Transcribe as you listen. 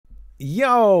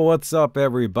Yo, what's up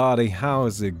everybody?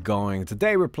 How's it going?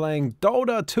 Today we're playing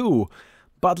Dota 2,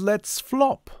 but let's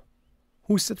flop.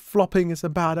 Who said flopping is a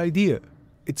bad idea?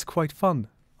 It's quite fun,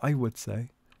 I would say.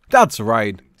 That's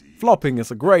right, flopping is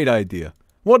a great idea.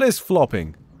 What is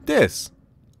flopping? This.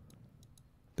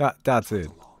 That's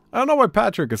it. I don't know why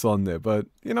Patrick is on there, but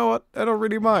you know what? I don't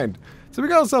really mind. So we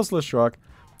got ourselves Leshruck.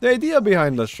 The idea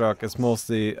behind Leshruck is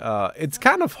mostly, it's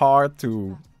kind of hard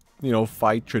to, you know,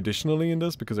 fight traditionally in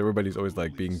this because everybody's always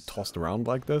like being tossed around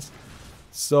like this.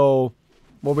 So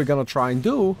what we're gonna try and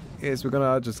do is we're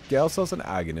gonna just get ourselves an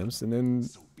Aghanim's and then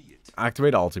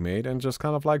activate ultimate and just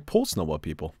kind of like pull snowball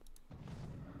people.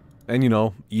 And you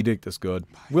know, Edict is good.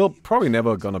 We're probably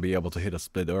never gonna be able to hit a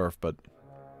split earth, but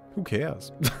who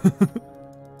cares?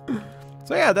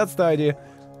 So yeah, that's the idea.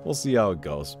 We'll see how it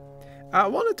goes. I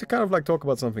wanted to kind of like talk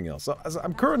about something else. So as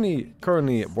I'm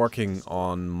currently working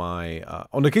on my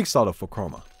on the Kickstarter for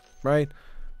Chroma, right?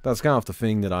 That's kind of the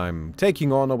thing that I'm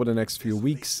taking on over the next few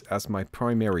weeks as my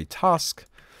primary task,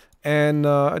 and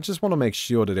I just want to make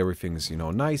sure that everything's, you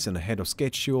know, nice and ahead of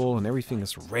schedule and everything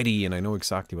is ready and I know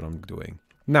exactly what I'm doing.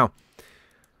 Now,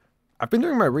 I've been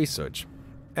doing my research,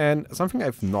 and something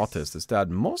I've noticed is that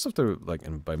most of the, like,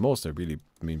 and by most I really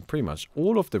mean pretty much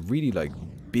all of the really like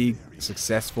big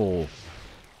successful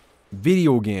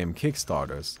video game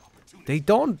Kickstarters, they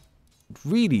don't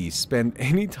really spend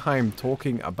any time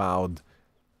talking about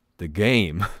the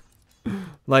game.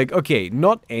 Like, okay,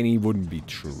 not any wouldn't be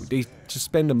true. They just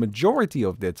spend a majority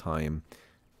of their time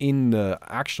in the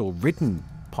actual written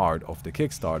part of the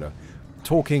Kickstarter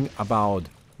talking about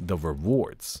the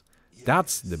rewards.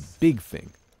 That's the big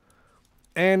thing.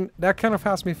 And that kind of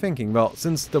has me thinking, well,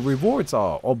 since the rewards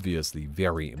are obviously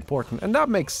very important, and that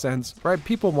makes sense, right?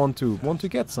 People want to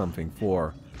get something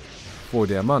for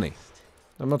their money.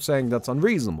 I'm not saying that's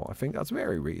unreasonable. I think that's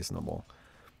very reasonable.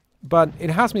 But it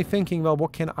has me thinking, well,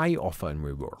 what can I offer in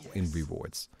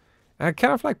rewards? And it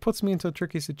kind of like puts me into a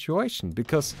tricky situation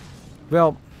because,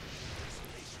 well,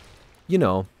 you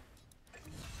know,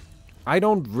 I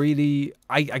don't really,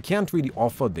 I can't really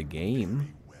offer the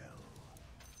game.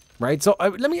 Right, so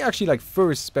let me actually like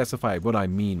first specify what I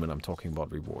mean when I'm talking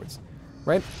about rewards.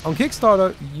 Right, on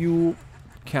Kickstarter you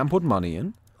can put money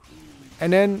in,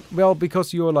 and then, well,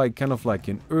 because you're like kind of like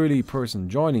an early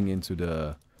person joining into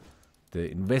the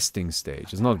investing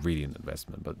stage, it's not really an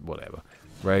investment, but whatever,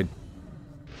 right?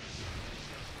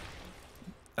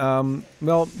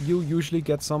 Well, you usually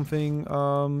get something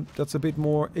that's a bit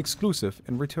more exclusive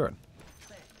in return.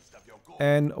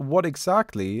 And what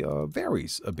exactly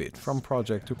varies a bit from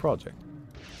project to project.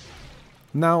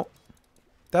 Now,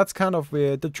 that's kind of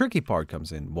where the tricky part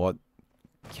comes in. What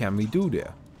can we do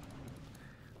there?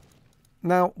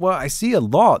 Now, what I see a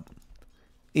lot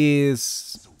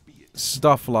is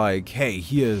stuff like, hey,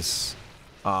 here's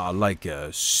like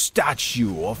a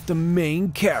statue of the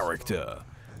main character.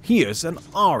 Here's an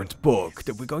art book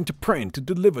that we're going to print to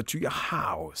deliver to your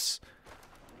house.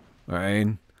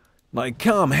 Right? Like,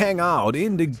 come hang out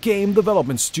in the game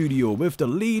development studio with the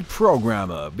lead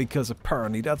programmer, because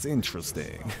apparently that's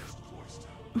interesting.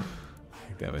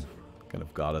 Damn it. Kind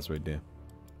of got us right there.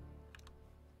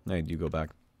 Hey, you go back.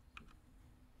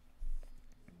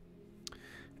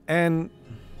 And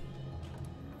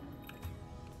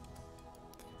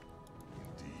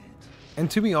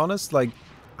to be honest, like,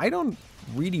 I don't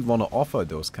really want to offer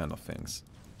those kind of things.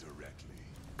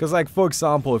 Because, like, for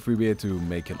example, if we were to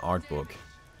make an art book,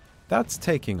 that's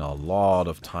taking a lot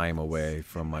of time away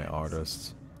from my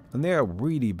artists. And they're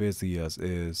really busy as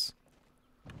is.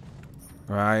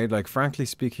 Right? Like, frankly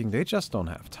speaking, they just don't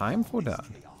have time for that.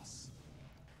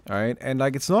 Alright? And,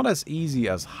 like, it's not as easy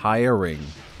as hiring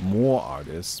more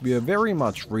artists. We are very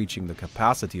much reaching the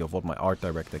capacity of what my art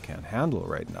director can handle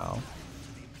right now.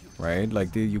 Right?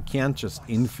 Like, you can't just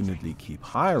infinitely keep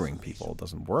hiring people. It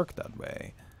doesn't work that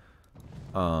way.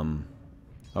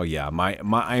 Oh yeah,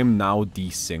 I am now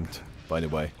desynced, by the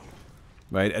way.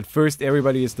 Right, at first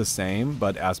everybody is the same,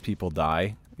 but as people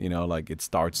die, you know, like it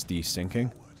starts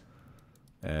desyncing.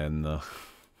 And,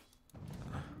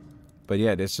 but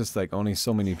yeah, there's just like only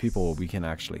so many people we can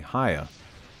actually hire.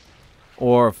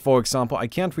 Or, for example, I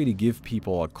can't really give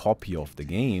people a copy of the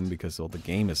game because, well, the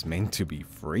game is meant to be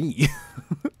free.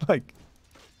 Like,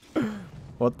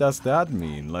 what does that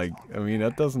mean? Like, I mean,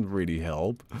 that doesn't really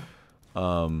help.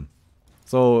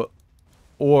 So,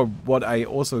 or what I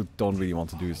also don't really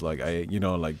want to do is like, you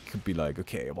know, like, could be like,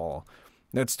 okay, well,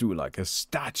 let's do like a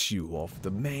statue of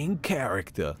the main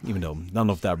character, even though none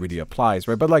of that really applies,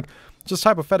 right? But like, just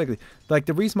hypothetically, like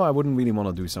the reason why I wouldn't really want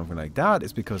to do something like that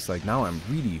is because like now I'm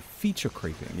really feature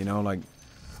creeping, you know, like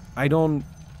I don't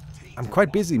I'm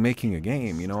quite busy making a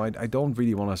game, you know, I don't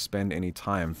really want to spend any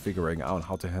time figuring out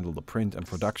how to handle the print and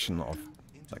production of,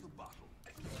 like,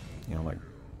 you know, like,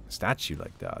 a statue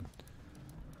like that.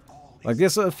 Like,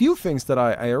 there's a few things that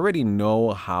I already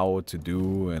know how to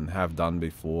do and have done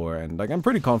before, and, like, I'm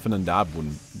pretty confident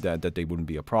that they wouldn't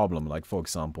be a problem. Like, for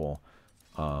example,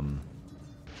 I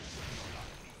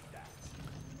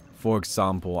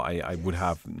would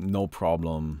have no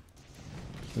problem.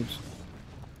 Oops.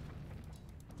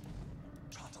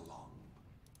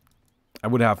 I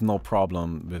would have no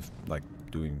problem with, like,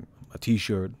 doing a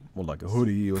t-shirt or, like, a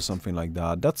hoodie or something like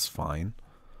that. That's fine.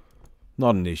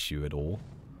 Not an issue at all.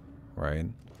 Right?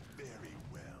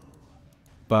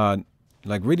 But,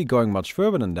 like, really going much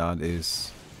further than that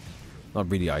is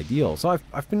not really ideal. So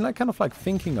I've been, like, kind of, like,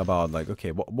 thinking about, like, okay,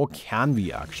 what can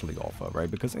we actually offer, right?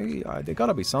 Because, hey, there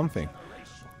gotta be something.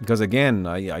 Because, again,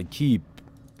 I keep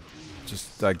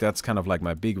just, like, that's kind of, like,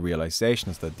 my big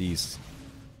realization is that these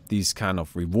kind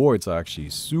of rewards are actually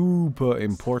super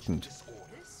important.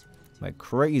 Like,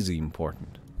 crazy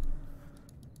important.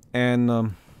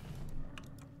 And,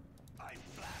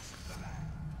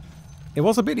 it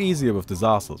was a bit easier with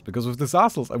Disasters, because with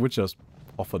Disasters I would just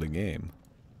offer the game.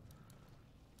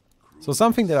 So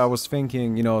something that I was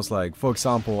thinking, you know, is like, for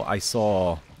example, I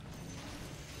saw,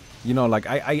 you know, like,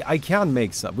 I can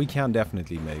make some, we can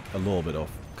definitely make a little bit of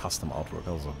custom artwork.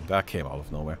 Also, that came out of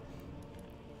nowhere.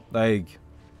 Like,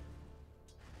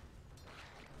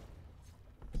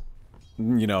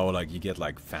 you know, like, you get,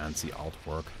 like, fancy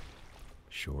artwork.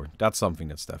 Sure, that's something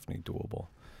that's definitely doable.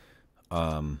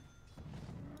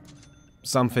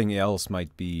 Something else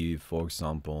might be, for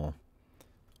example,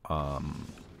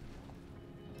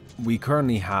 we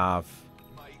currently have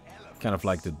kind of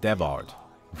like the dev art,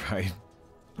 right?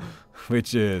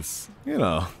 Which is, you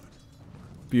know,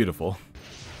 beautiful.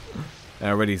 I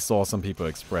already saw some people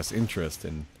express interest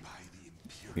in,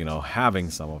 you know,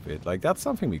 having some of it. Like, that's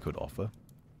something we could offer.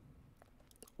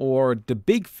 Or the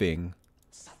big thing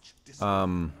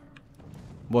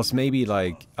was maybe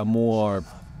like a more,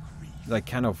 like,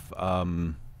 kind of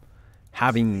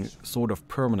having sort of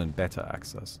permanent beta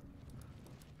access,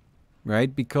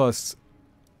 right? Because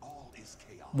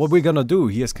what we're gonna do,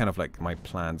 here's kind of like my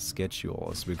planned schedule,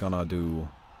 is we're gonna do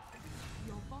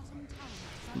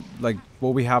like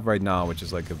what we have right now, which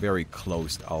is like a very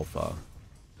closed alpha,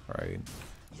 right?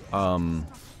 Ah,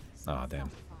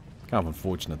 damn, kind of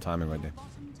unfortunate timing right there.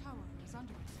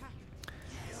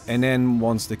 And then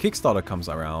once the Kickstarter comes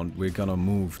around, we're gonna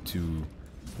move to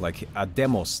like a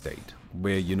demo state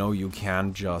where, you know, you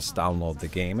can just download the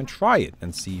game and try it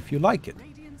and see if you like it.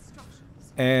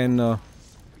 And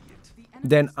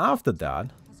then after that,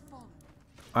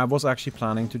 I was actually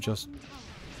planning to just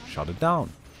shut it down,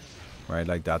 right?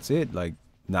 Like, that's it. Like,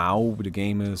 now the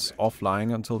game is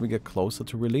offline until we get closer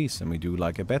to release and we do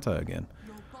like a beta again.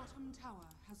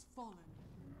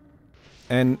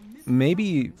 And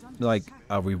maybe like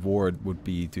a reward would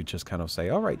be to just kind of say,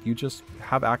 all right, you just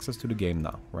have access to the game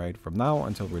now, right? From now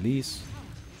until release.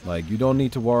 Like, you don't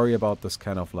need to worry about this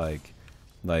kind of like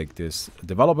this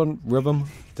development rhythm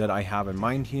that I have in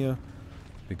mind here,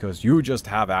 because you just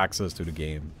have access to the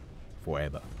game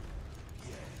forever.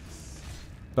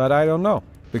 But I don't know,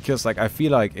 because like I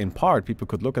feel like in part people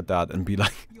could look at that and be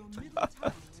like,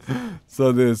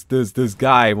 so this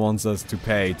guy wants us to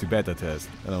pay to beta test,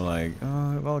 and I'm like,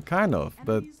 well, kind of,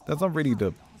 but that's not really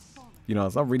the, you know,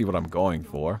 it's not really what I'm going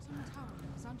for.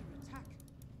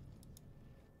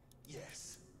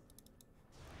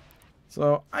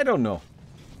 So I don't know,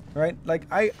 right? Like,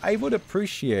 I would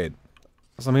appreciate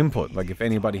some input. Like, if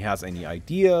anybody has any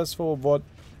ideas for what,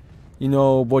 you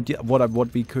know,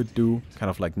 what we could do, kind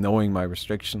of like knowing my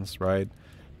restrictions, right?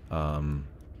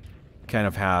 Kind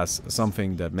of has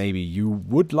something that maybe you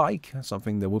would like,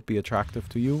 something that would be attractive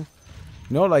to you.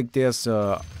 You know, like, there's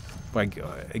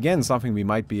again, something we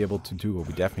might be able to do, or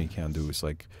we definitely can do, is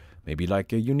like maybe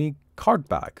like a unique card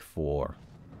back for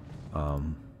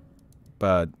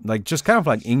but like just kind of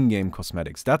like in-game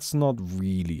cosmetics. That's not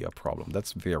really a problem.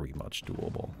 That's very much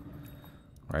doable,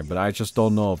 right? But I just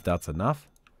don't know if that's enough.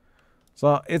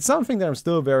 So it's something that I'm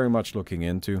still very much looking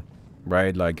into,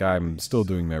 right? Like, I'm still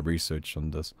doing my research on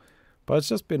this. But it's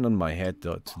just been on my head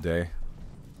today.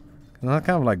 And that's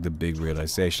kind of like the big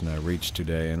realization I reached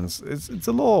today. And it's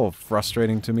a little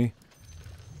frustrating to me.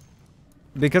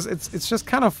 Because it's just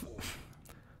kind of...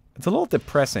 It's a little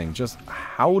depressing just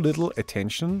how little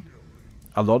attention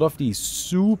a lot of these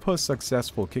super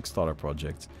successful Kickstarter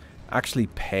projects actually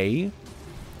pay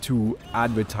to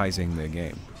advertising their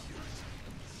game.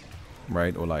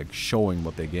 Right? Or like showing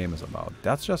what their game is about.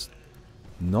 That's just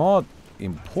not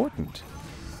important,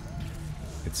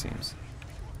 it seems.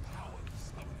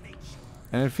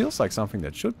 And it feels like something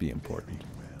that should be important.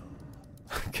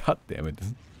 God damn it.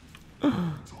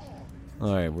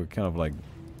 Alright, we're kind of like...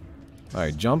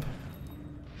 Alright, jump.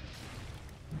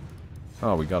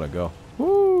 Oh, we gotta go.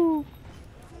 Woo!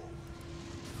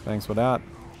 Thanks for that.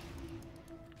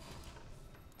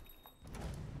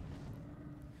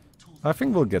 I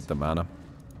think we'll get the mana.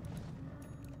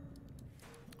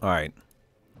 Alright.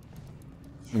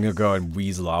 I'm gonna go and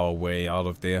weasel our way out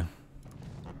of there.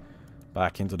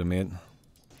 Back into the mid.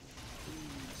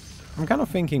 I'm kind of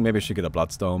thinking maybe I should get a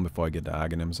Bloodstone before I get the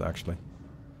Aghanims, actually.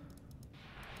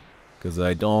 Because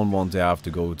I don't want to have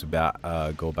to go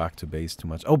back to base too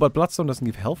much. Oh, but Bloodstone doesn't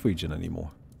give health regen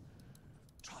anymore.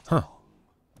 Huh.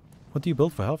 What do you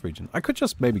build for health regen? I could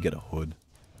just maybe get a hood.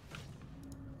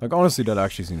 Like, honestly, that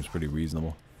actually seems pretty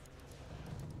reasonable.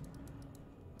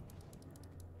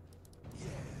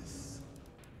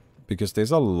 Because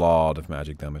there's a lot of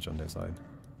magic damage on their side.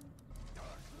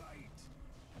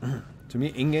 To me,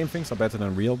 in-game things are better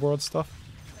than real-world stuff.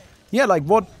 Yeah, like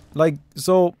what... Like,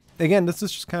 so... Again, this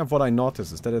is just kind of what I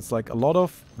noticed, is that it's like a lot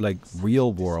of, like,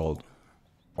 real-world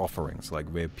offerings. Like,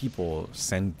 where people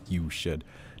send you shit.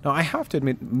 Now, I have to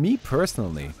admit, me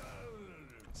personally...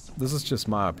 This is just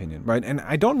my opinion, right? And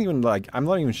I don't even, like... I'm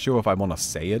not even sure if I want to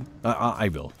say it. I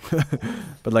will.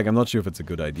 But, like, I'm not sure if it's a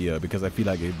good idea. Because I feel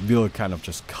like it will kind of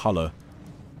just color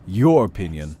your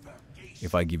opinion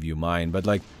if I give you mine. But,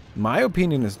 like... My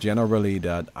opinion is generally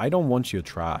that I don't want your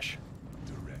trash.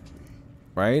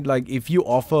 Right? Like, if you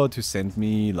offer to send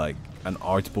me, like, an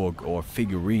art book or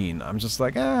figurine, I'm just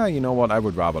like, you know what? I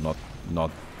would rather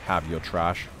not have your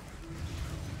trash.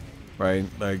 Right?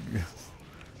 Like,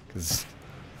 because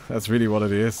that's really what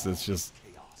it is. It's just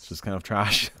kind of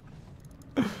trash.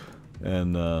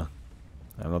 And, I'm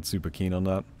not super keen on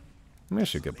that. Maybe I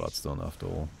should get Bloodstone after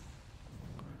all.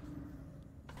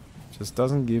 Just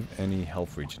doesn't give any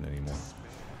health regen anymore.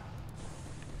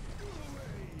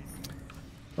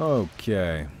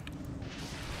 Okay.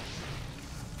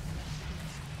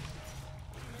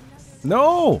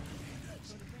 No!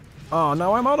 Oh,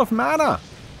 now I'm out of mana!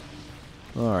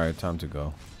 Alright, time to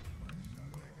go.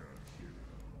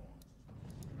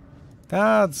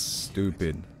 That's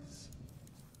stupid.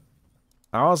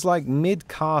 I was like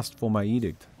mid-cast for my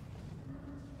edict.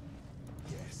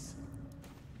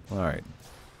 Alright.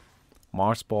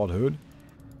 Marsport hood.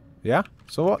 Yeah,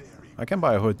 so what? I can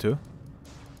buy a hood too.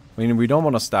 I mean, we don't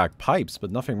want to stack pipes,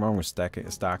 but nothing wrong with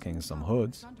stacking some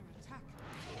hoods.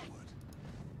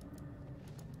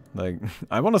 Like,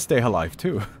 I want to stay alive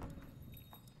too.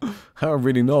 I don't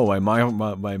really know why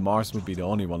my Mars would be the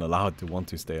only one allowed to want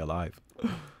to stay alive.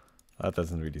 That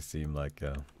doesn't really seem like...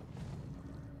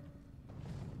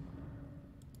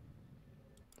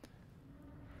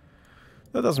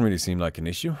 That doesn't really seem like an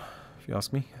issue, if you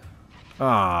ask me.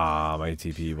 Ah, my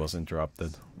TP was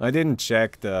interrupted. I didn't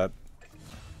check that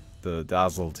the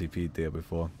Dazzle TP there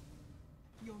before.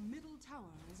 Your middle tower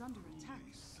is under attack.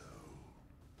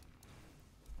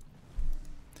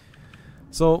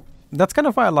 So that's kind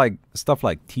of why I like stuff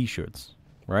like t-shirts,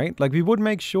 right? Like, we would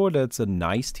make sure that it's a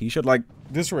nice t-shirt, like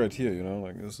this right here, you know,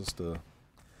 like this is the...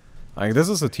 Like, this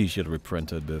is a t-shirt we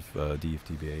printed with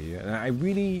DFTBA,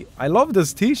 and I love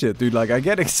this t-shirt, dude. Like, I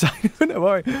get excited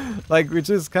whenever like, which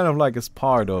is kind of like as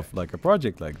part of like a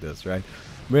project like this, right?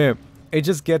 Where it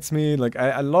just gets me, like,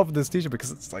 I love this t-shirt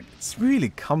because it's like, it's really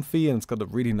comfy and it's got a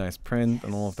really nice print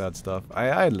and all of that stuff.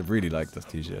 I really like this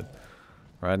t-shirt,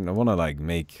 right? And I want to like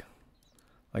make,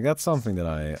 like, that's something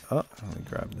that oh, let me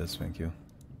grab this, thank you.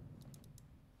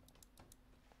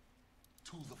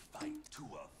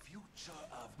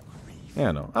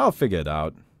 Yeah, no, I'll figure it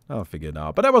out.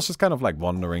 But I was just kind of like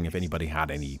wondering if anybody had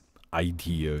any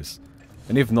ideas.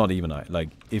 And if not even,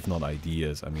 if not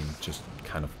ideas, I mean, just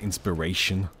kind of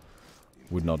inspiration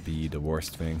would not be the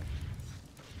worst thing.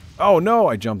 Oh no,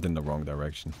 I jumped in the wrong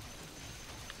direction.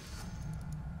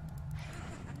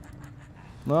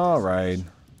 Alright.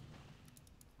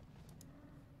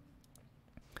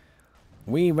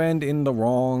 We went in the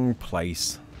wrong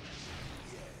place.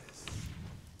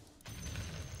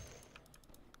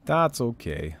 That's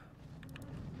okay.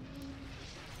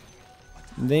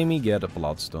 Let me get a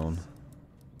Bloodstone.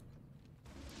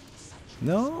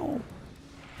 No.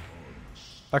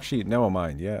 Actually, never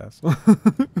mind, yes.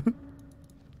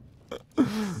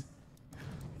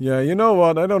 Yeah, you know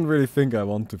what? I don't really think I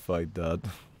want to fight that.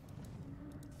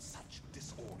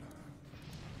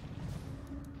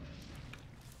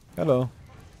 Hello.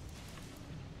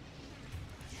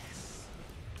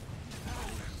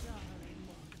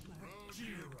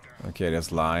 Okay,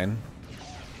 there's line.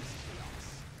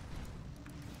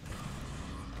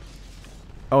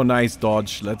 Oh, nice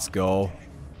dodge. Let's go.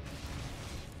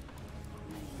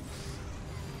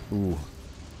 Ooh.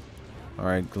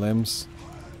 Alright, glimpse.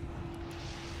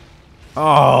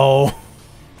 Oh!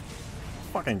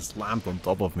 Fucking slammed on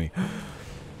top of me.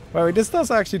 Wait, this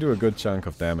does actually do a good chunk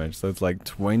of damage. So it's like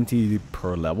 20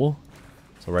 per level.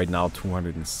 So right now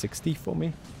 260 for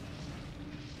me.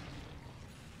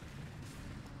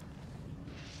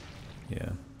 Yeah.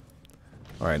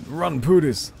 Alright, run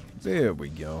Pootis. There we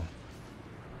go.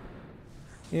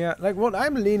 Yeah, like what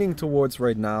I'm leaning towards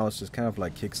right now is just kind of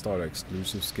like Kickstarter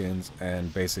exclusive skins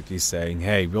and basically saying,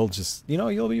 hey, we'll just, you know,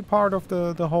 you'll be part of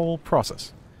the whole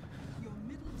process.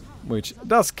 Which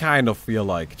does kind of feel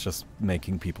like just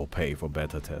making people pay for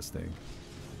beta testing.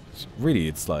 Really,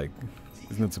 it's like,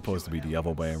 isn't it supposed to be the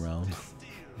other way around?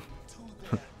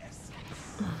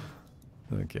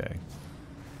 Okay.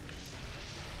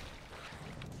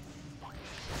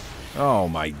 Oh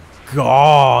my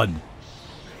god!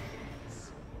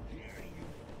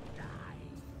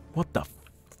 What the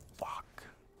fuck?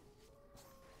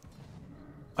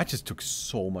 I just took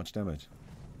so much damage.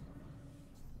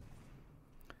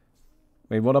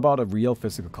 Wait, what about a real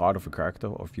physical card of a character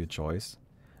of your choice?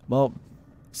 Well,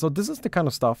 so this is the kind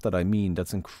of stuff that I mean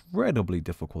that's incredibly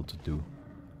difficult to do.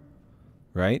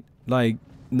 Right? Like,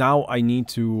 now I need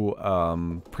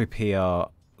to prepare,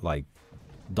 like,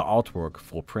 the artwork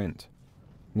for print.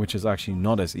 Which is actually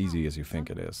not as easy as you think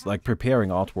it is. Like, preparing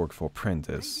artwork for print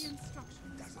is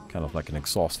kind of like an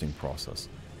exhausting process.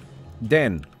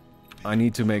 Then, I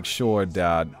need to make sure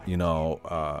that, you know,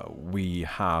 we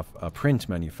have a print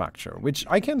manufacturer, which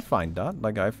I can find that.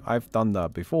 Like, I've done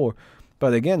that before.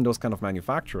 But again, those kind of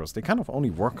manufacturers, they kind of only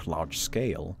work large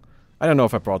scale. I don't know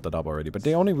if I brought that up already, but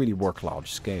they only really work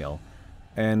large scale.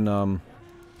 And,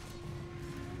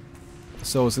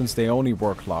 so since they only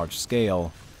work large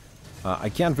scale, I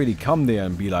can't really come there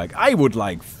and be like, I would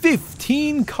like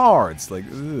 15 cards. Like,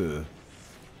 ugh.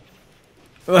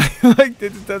 Like,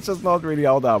 that's just not really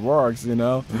how that works, you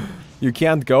know? You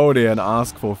can't go there and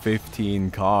ask for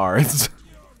 15 cards.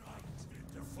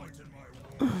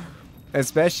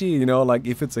 Especially, you know, like,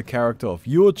 if it's a character of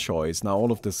your choice. Now,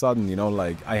 all of a sudden, you know,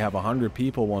 like, I have 100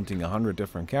 people wanting 100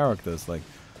 different characters. Like,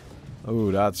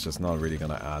 oh, that's just not really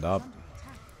gonna add up.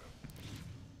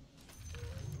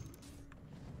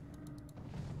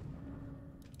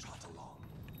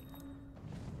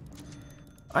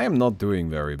 I am not doing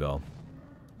very well.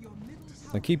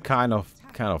 I keep kind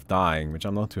of dying, which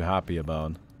I'm not too happy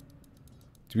about.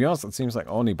 To be honest, it seems like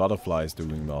only Butterfly is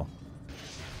doing well.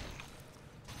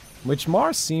 Which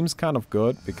Mars seems kind of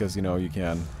good, because, you know, you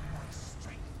can...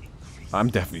 I'm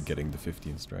definitely getting the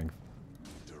 15 strength.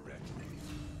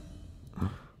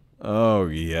 Oh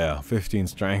yeah, 15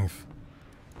 strength.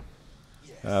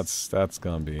 That's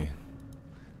gonna be...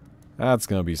 That's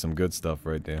gonna be some good stuff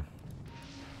right there.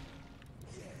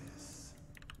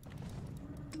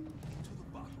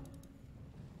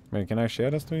 Wait, can I share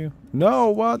this to you? No,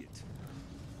 what?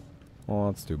 Well,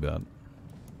 that's too bad.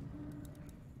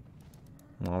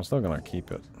 Well, I'm still gonna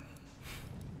keep it.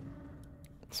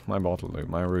 It's my bottle, dude.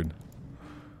 My rude.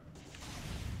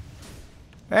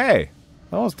 Hey!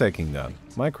 I was taking that.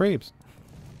 My creeps.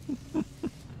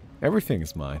 Everything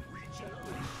is mine.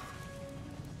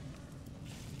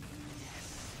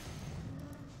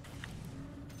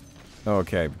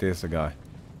 Okay, there's a guy.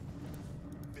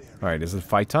 Alright, is it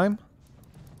fight time?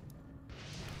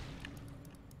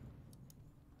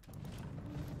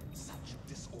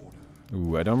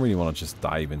 Ooh, I don't really want to just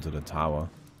dive into the tower.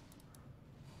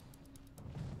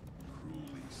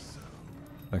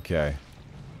 Okay.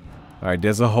 Alright,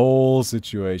 there's a whole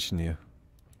situation here.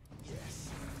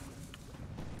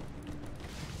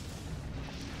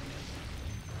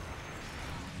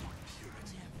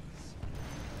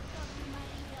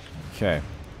 Okay.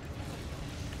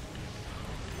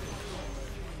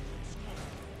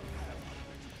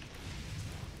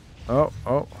 Oh,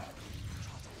 oh.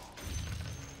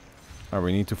 Alright,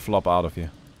 we need to flop out of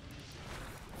here.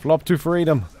 Flop to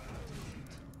freedom.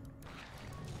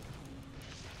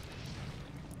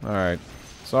 Alright.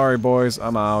 Sorry, boys.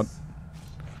 I'm out.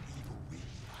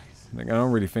 Like, I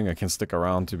don't really think I can stick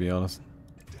around, to be honest.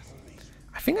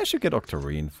 I think I should get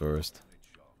Octarine first.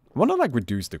 I want to, like,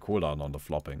 reduce the cooldown on the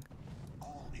flopping.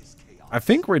 I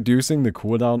think reducing the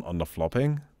cooldown on the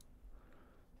flopping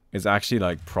is actually,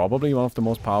 like, probably one of the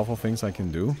most powerful things I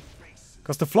can do.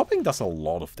 Because the flopping does a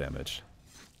lot of damage.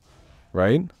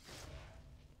 Right?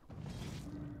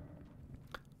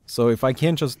 So if I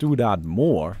can just do that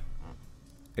more,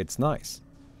 it's nice.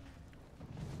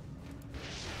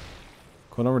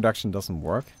 Cooldown reduction doesn't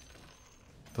work?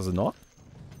 Does it not?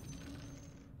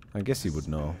 I guess you would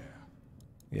know.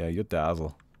 Yeah, you're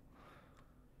Dazzle.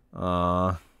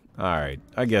 Alright.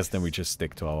 I guess then we just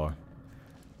stick to our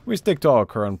We stick to our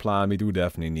current plan. We do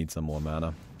definitely need some more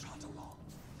mana.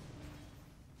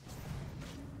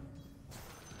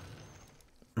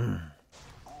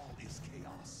 All is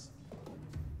chaos.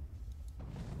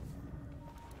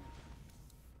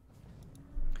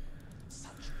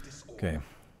 Okay.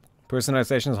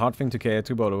 Personalization is a hard thing to cater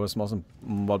to, but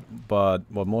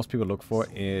what most people look for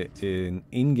in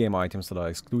in-game items that are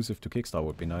exclusive to Kickstarter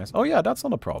would be nice. Oh yeah, that's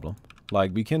not a problem.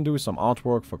 Like, we can do some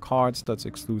artwork for cards that's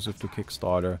exclusive to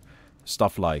Kickstarter.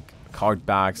 Stuff like card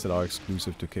bags that are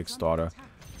exclusive to Kickstarter.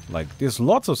 Like, there's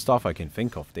lots of stuff I can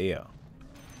think of there.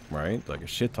 Right? Like a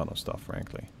shit ton of stuff,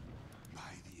 frankly. By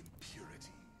the impurities.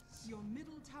 Your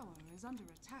middle tower is under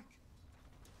attack.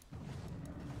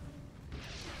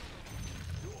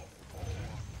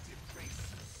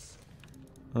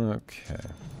 Okay.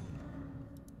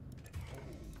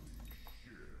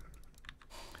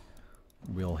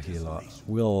 We'll heal our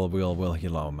we'll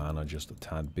heal our mana just a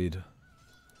tad bit.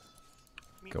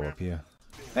 Go up here.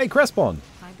 Hey, Crespon!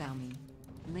 Hi, Baumi.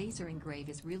 Laser engrave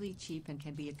is really cheap and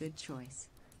can be a good choice.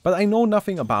 But I know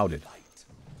nothing about it.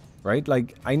 Right?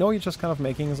 Like, I know you're just kind of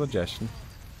making a suggestion.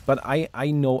 But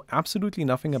I know absolutely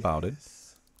nothing about it.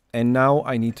 And now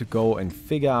I need to go and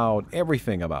figure out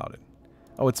everything about it.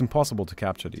 Oh, it's impossible to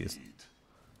capture these.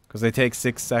 Because they take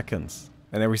 6 seconds.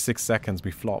 And every 6 seconds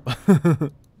we flop.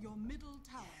 Your middle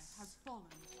tower has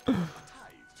fallen.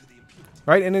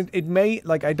 Right, and it may,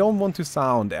 like, I don't want to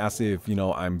sound as if, you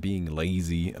know, I'm being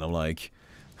lazy and I'm like,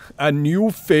 a new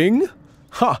thing?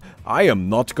 Ha! I am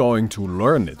not going to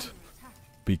learn it.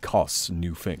 Because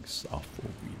new things are for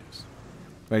readers.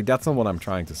 Right, that's not what I'm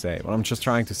trying to say. What I'm just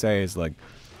trying to say is, like,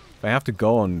 if I have to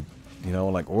go and, you know,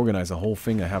 like, organize a whole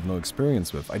thing I have no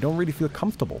experience with, I don't really feel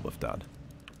comfortable with that.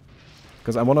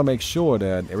 Because I want to make sure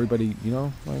that everybody, you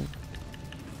know, like,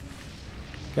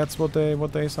 gets what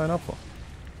they sign up for.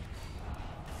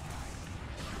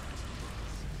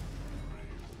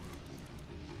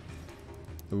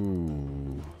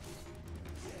 Ooh.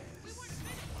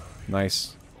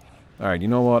 Nice. Alright, you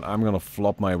know what? I'm gonna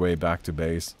flop my way back to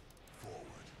base.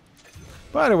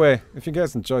 By the way, if you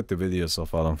guys enjoyed the video so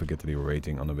far, don't forget to leave a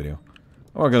rating on the video.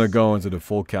 I'm not gonna go into the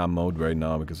full cam mode right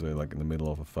now because we're like in the middle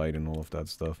of a fight and all of that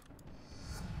stuff.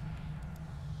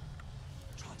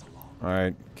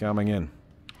 Alright, coming in.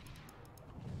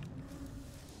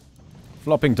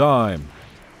 Flopping time.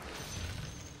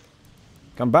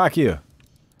 Come back here.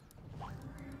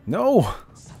 No!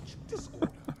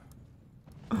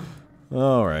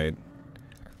 Alright.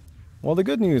 Well, the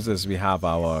good news is we have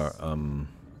our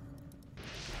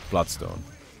Bloodstone.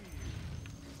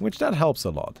 Which that helps a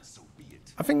lot.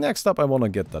 I think next up I want to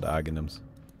get that Aghanims.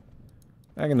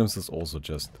 Aghanims is also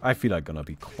just, I feel like gonna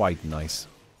be quite nice.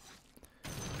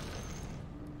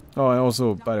 Oh, and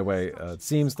also, by the way, it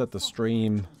seems that the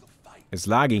stream is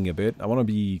lagging a bit. I want to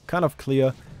be kind of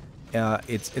clear.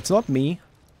 It's not me.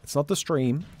 It's not the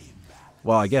stream.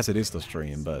 Well, I guess it is the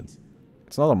stream, but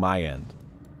it's not on my end.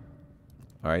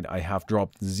 Alright, I have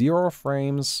dropped 0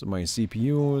 frames. My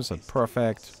CPU is at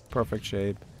perfect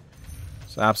shape.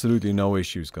 So absolutely no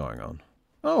issues going on.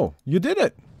 Oh, you did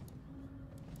it!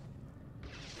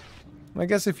 I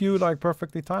guess if you like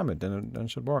perfectly time it, then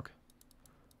it should work.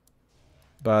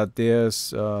 But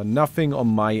there's nothing on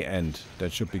my end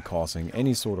that should be causing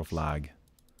any sort of lag.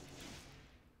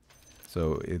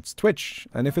 So it's Twitch.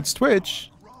 And if it's Twitch,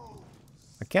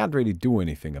 I can't really do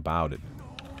anything about it.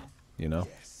 You know?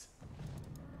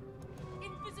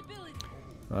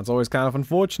 That's always kind of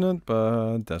unfortunate,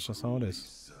 but that's just how it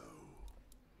is.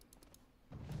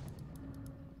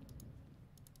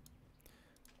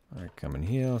 Alright, come in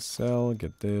here, sell,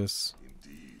 get this.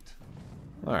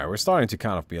 Alright, we're starting to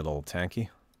kind of be a little tanky.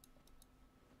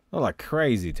 Not like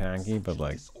crazy tanky, but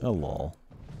like a little.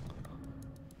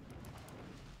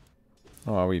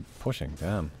 Oh, are we pushing?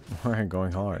 Damn. We're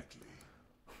going hard.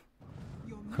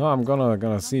 Oh, I'm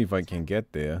gonna see if I can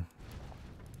get there.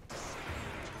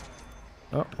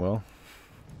 Oh, well.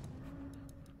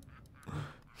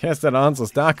 Guess that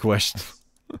answers that question.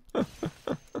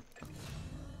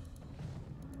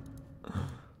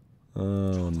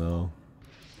 Oh, no.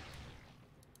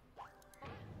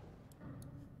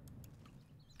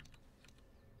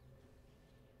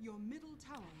 Your middle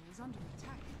tower is under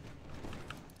attack.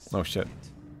 Oh, shit.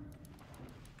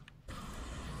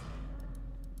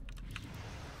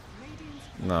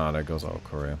 Nah, there goes our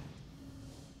courier.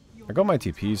 I got my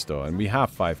TPs though, and we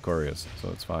have 5 couriers, so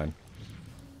it's fine.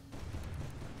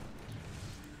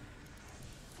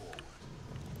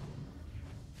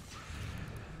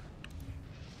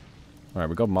 Alright,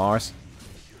 we got Mars.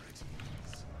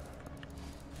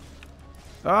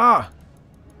 Ah!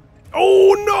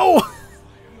 Oh no!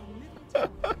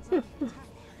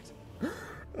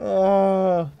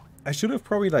 I should have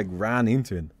probably like ran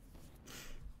into it.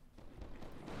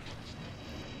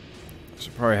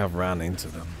 Should probably have ran into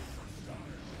them.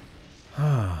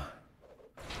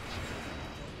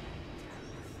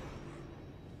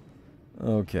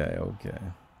 Okay, okay.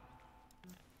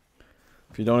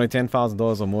 If you donate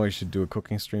 $10,000 or more, you should do a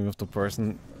cooking stream with the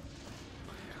person.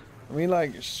 I mean,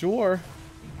 like, sure.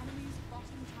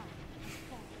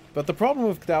 But the problem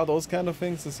with those kind of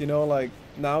things is, you know, like,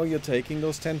 now you're taking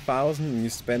those 10,000 and you're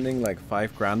spending like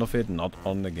 5 grand of it not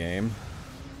on the game.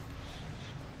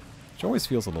 Which always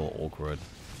feels a little awkward.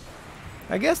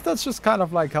 I guess that's just kind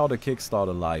of like how the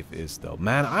Kickstarter life is, though.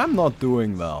 Man, I'm not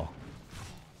doing well.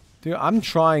 Dude, I'm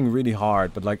trying really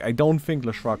hard, but like, I don't think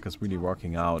Leshruck is really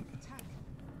working out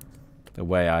the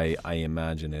way I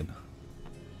imagine it.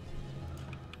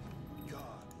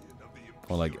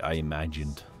 Or like, I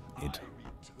imagined it.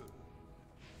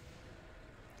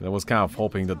 I was kind of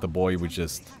hoping that the boy would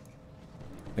just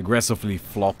aggressively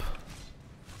flop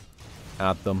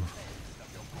at them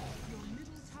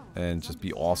and just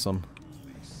be awesome.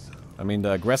 I mean,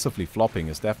 the aggressively flopping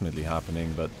is definitely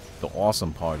happening, but the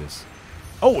awesome part is...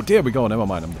 Oh, there we go, never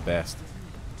mind, I'm the best.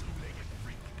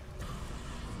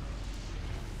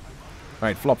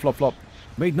 Alright, flop, flop, flop.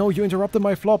 Wait, no, you interrupted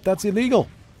my flop, that's illegal.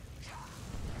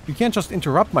 You can't just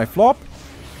interrupt my flop.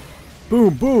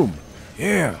 Boom, boom.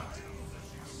 Yeah.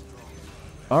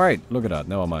 Alright, look at that.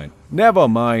 Never mind. Never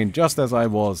mind. Just as I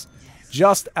was.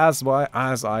 Just as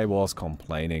I was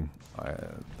complaining.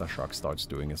 The shark starts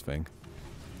doing his thing.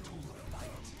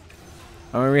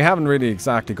 I mean, we haven't really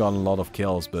exactly gotten a lot of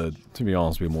kills, but to be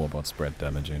honest, we're more about spread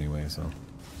damage anyway, so...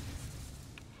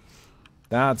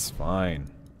 That's fine.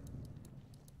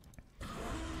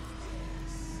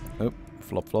 Oh,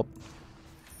 flop, flop.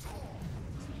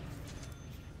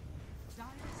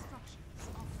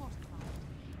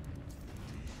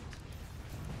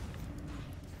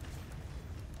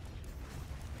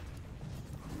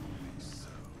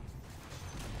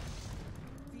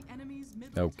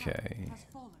 Okay.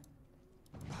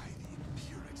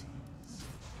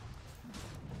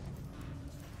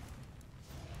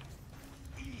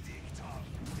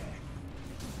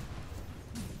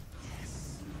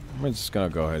 I'm just gonna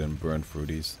go ahead and burn through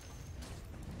these.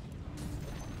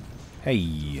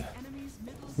 Hey!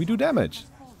 We do damage!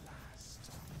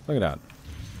 Look at that.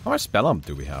 How much spell amp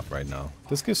do we have right now?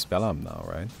 This gives spell amp now,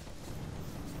 right?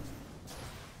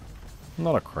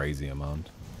 Not a crazy amount.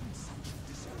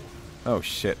 Oh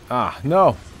shit. Ah,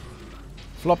 no!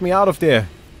 Flop me out of there!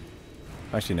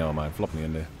 Actually, never mind. Flop me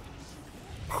in there.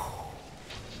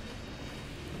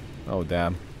 Oh,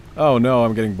 damn. Oh no,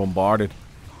 I'm getting bombarded.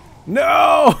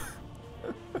 No!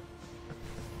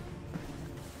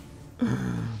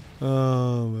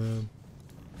 Oh, man.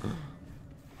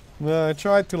 Man, I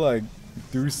tried to, like,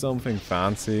 do something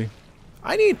fancy.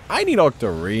 I need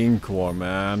Octarine Core,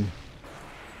 man.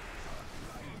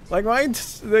 Like, I'm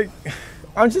just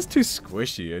too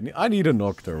squishy. I need an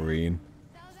Octarine.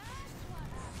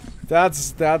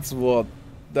 That's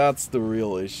the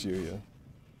real issue here.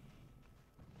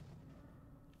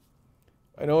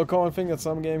 I know a common thing that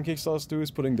some game Kickstarters do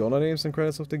is putting donor names and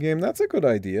credits of the game. That's a good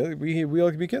idea.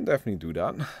 We can definitely do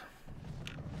that.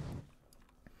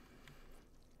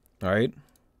 Alright.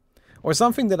 Or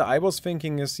something that I was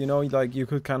thinking is, you know, like you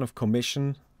could kind of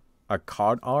commission a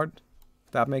card art.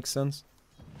 If that makes sense.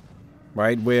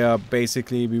 Right? Where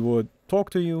basically we would talk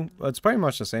to you. It's pretty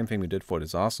much the same thing we did for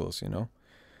Disasters, you know.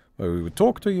 Where we would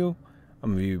talk to you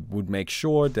and we would make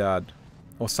sure that...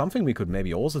 Or something we could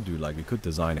maybe also do, like we could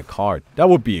design a card. That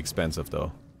would be expensive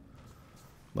though.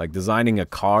 Like designing a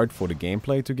card for the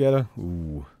gameplay together.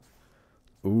 Ooh.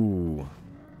 Ooh.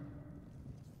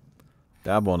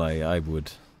 That one I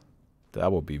would...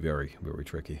 That would be very, very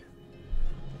tricky.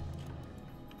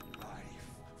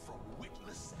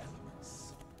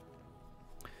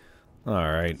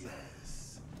 Alright.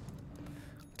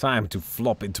 Time to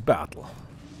flop into battle.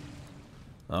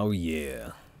 Oh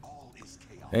yeah.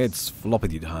 It's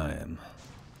floppity time.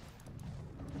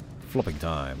 Flopping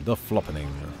time. The floppening.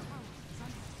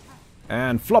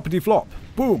 And floppity flop.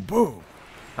 Boom, boom.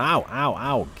 Ow, ow,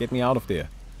 ow. Get me out of there.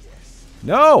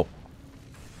 No!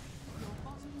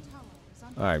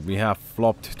 Alright, we have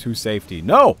flopped to safety.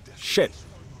 No! Shit!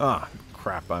 Ah,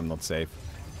 crap, I'm not safe.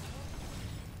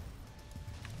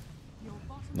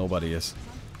 Nobody is.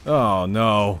 Oh,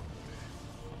 no.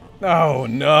 Oh,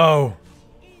 no.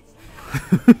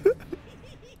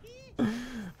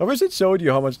 I wish it showed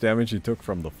you how much damage you took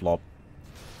from the flop.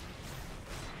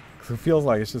 Cause it feels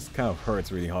like it just kind of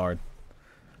hurts really hard.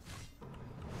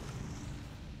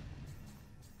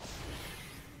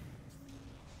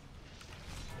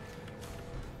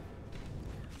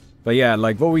 But yeah,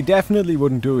 like what we definitely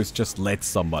wouldn't do is just let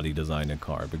somebody design a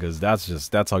car, because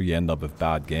that's how you end up with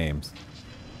bad games.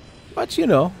 But you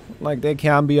know, like there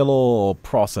can be a little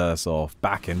process of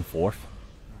back and forth,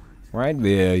 right?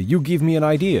 Where you give me an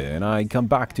idea and I come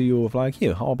back to you with like,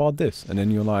 here, how about this? And then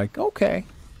you're like, okay,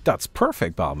 that's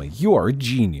perfect, Balmy. You are a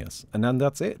genius. And then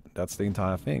that's it. That's the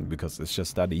entire thing, because it's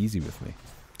just that easy with me.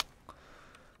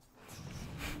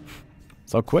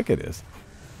 That's how quick it is.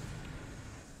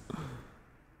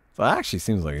 So that actually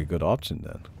seems like a good option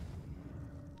then,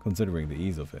 considering the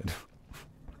ease of it.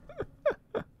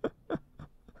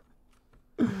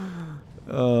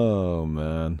 Oh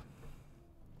man.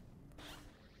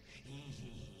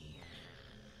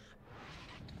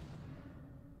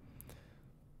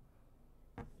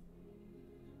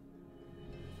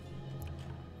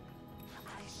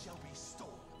 I shall restore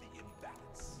the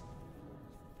imbalance.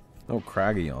 Oh,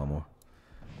 craggy armor.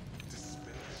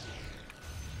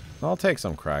 I'll take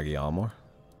some craggy armor.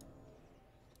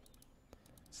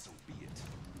 So be it.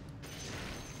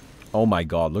 Oh my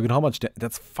god, look at how much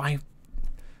that's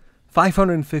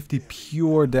 550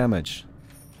 pure damage.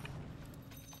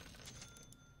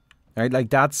 Right, like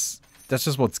that's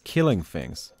just what's killing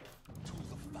things. To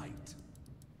the fight.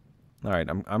 Alright,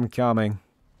 I'm coming.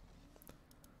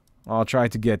 I'll try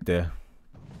to get there.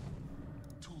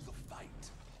 To the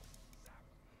fight.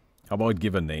 How about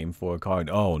give a name for a card?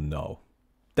 Oh no.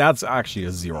 That's actually a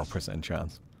 0%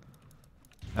 chance.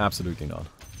 Absolutely not.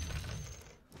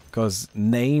 Because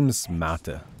names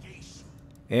matter.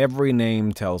 Every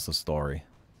name tells a story.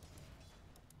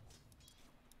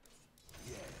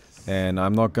 And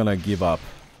I'm not gonna give up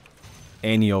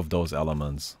any of those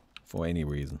elements for any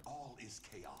reason. All is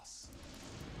chaos.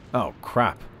 Oh,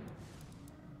 crap.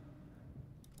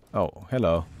 Oh,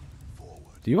 hello.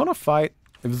 Do you want to fight?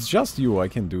 If it's just you, I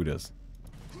can do this.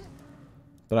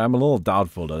 But I'm a little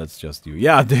doubtful that it's just you.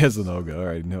 Yeah, there's an ogre.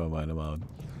 Alright, never mind, I'm out.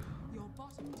 Your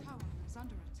bottom tower is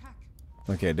under attack.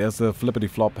 Okay, there's a flippity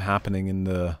flop happening in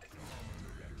the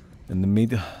mid.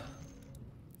 The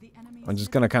enemy's I'm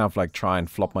just gonna kind of like try and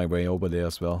flop my way over there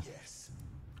as well. Yes.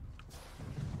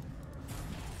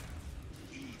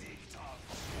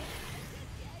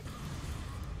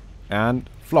 And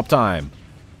flop time.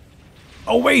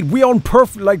 Oh wait, we are on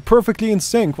perfectly in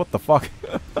sync. What the fuck?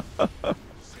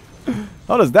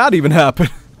 How does that even happen?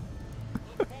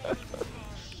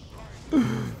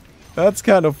 That's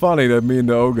kind of funny that me and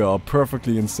the ogre are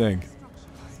perfectly in sync.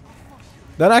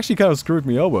 That actually kind of screwed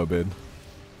me over a bit.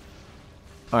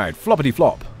 Alright, floppity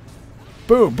flop.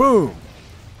 Boom, boom.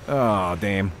 Oh,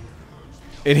 damn.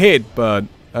 It hit, but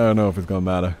I don't know if it's gonna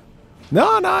matter.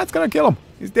 No, it's gonna kill him.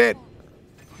 He's dead.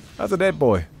 That's a dead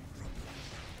boy.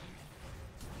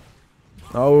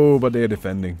 Oh, but they're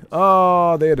defending.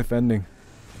 Oh, they're defending.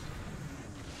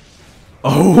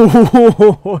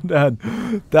 Oh,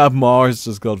 that Mars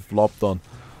just got flopped on.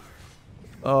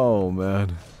 Oh,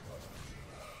 man.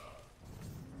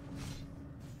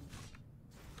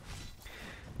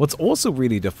 What's also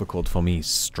really difficult for me is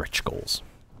stretch goals.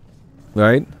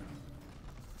 Right?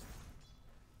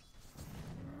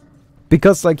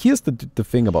 Because, like, here's the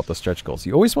thing about the stretch goals.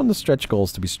 You always want the stretch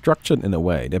goals to be structured in a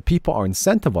way that people are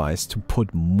incentivized to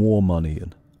put more money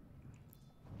in.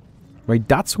 Right?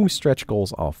 That's who stretch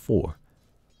goals are for.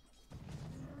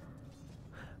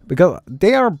 Because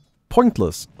they are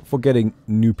pointless for getting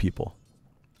new people.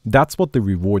 That's what the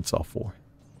rewards are for.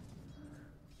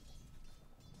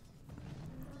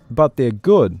 But they're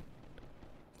good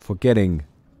for getting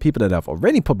people that have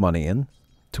already put money in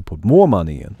to put more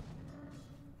money in.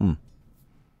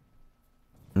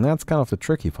 And that's kind of the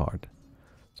tricky part.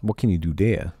 So what can you do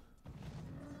there?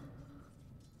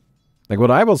 Like what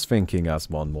I was thinking as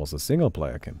one was a single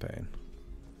player campaign.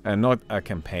 And not a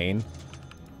campaign,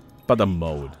 but a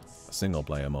mode. A single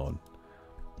player mode.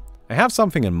 I have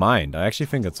something in mind. I actually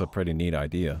think it's a pretty neat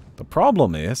idea. The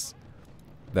problem is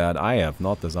that I have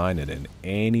not designed it in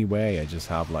any way. I just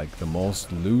have like the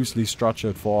most loosely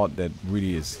structured thought that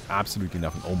really is absolutely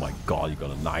nothing. Oh my god, you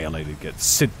got annihilated.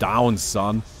 Sit down,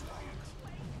 son.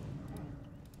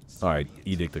 Alright,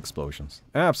 edict explosions.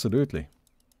 Absolutely.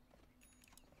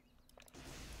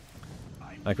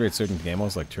 I create certain game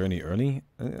modes like tourney early.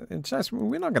 It's just,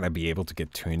 we're not gonna be able to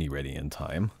get tourney ready in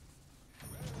time.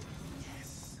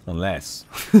 Unless.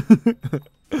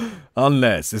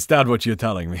 Unless. Is that what you're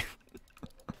telling me?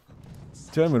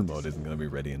 Tournament mode isn't gonna be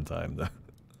ready in time though.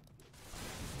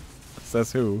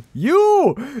 Says who?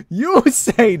 You! You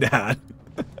say that!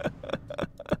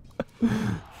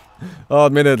 Oh,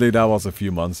 admittedly, that was a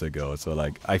few months ago, so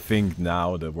like, I think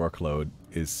now the workload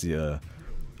is a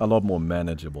lot more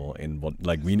manageable in what,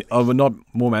 like, we're not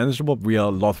more manageable, we are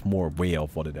a lot more aware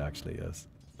of what it actually is.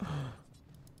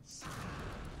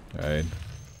 Right.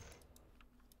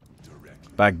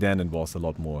 Back then it was a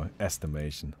lot more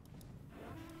estimation.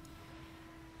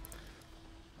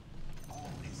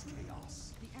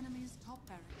 The enemy's top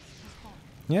barracks has fallen.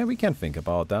 Yeah, we can think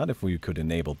about that if we could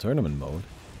enable tournament mode.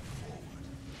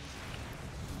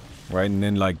 Right, and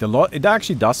then like it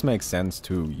actually does make sense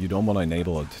too. You don't want to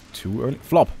enable it too early.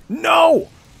 Flop. No!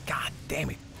 God damn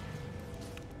it.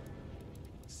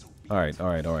 Alright,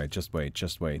 alright, alright. Just wait,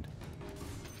 just wait.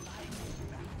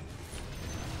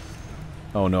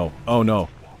 Oh no, oh no.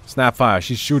 Snapfire,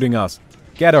 she's shooting us.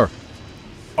 Get her.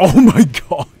 Oh my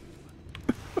god.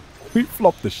 We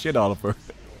flopped the shit out of her.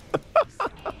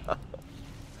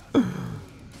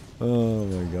 Oh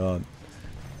my god.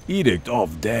 Edict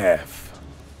of Death.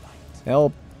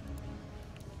 Help.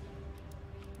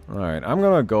 Alright, I'm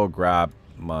gonna go grab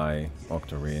my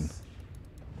Octarine.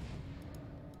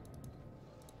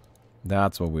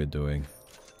 That's what we're doing.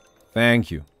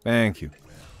 Thank you, thank you.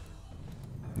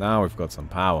 Now we've got some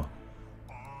power.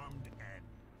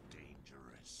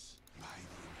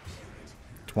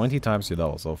 20 times your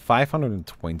level, so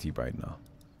 520 right now.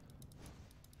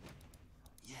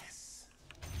 Yes.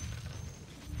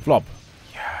 Flop.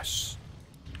 Yes.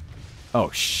 Oh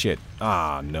shit.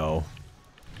 Ah, no.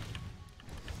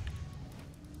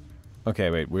 Okay,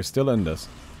 wait, we're still in this.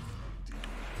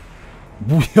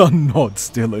 We are not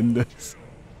still in this.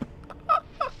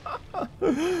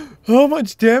 How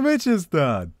much damage is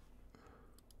that?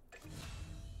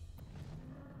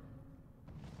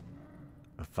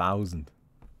 1,000.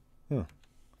 Huh.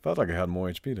 Felt like I had more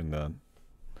HP than that.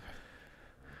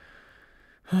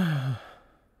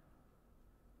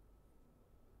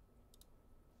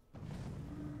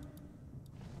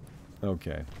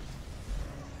 Okay.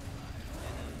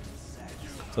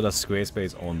 So does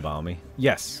Squarespace own Balmy?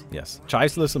 Yes, yes.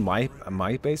 Chives lives in my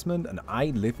basement, and I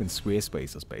live in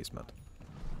Squarespace's basement.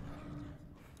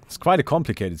 It's quite a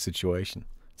complicated situation.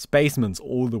 It's basements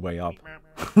all the way up.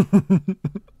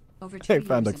 Over 2 years and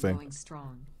Fantastic. going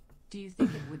strong. Do you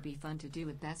think it would be fun to do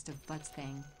a best of butts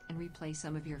thing and replay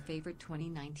some of your favorite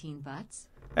 2019 butts?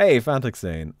 Hey,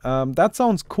 Fantaxane, that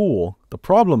sounds cool. The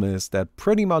problem is that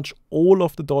pretty much all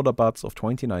of the Dota bots of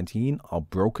 2019 are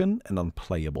broken and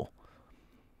unplayable.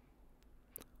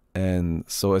 And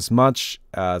so as much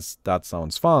as that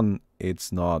sounds fun,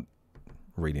 it's not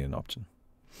really an option.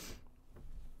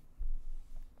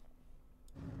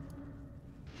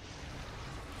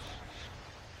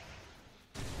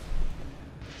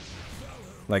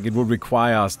 Like, it would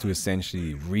require us to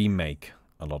essentially remake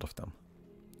a lot of them.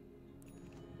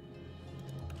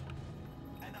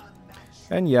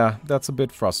 And yeah, that's a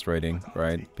bit frustrating,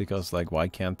 right? Because, like, why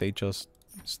can't they just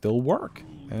still work?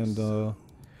 And,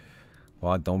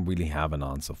 well, I don't really have an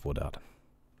answer for that.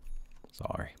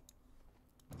 Sorry.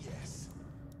 Yes.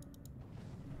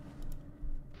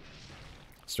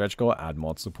 Stretch goal, add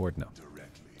mod support? No.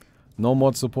 No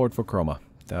mod support for Chroma.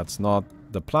 That's not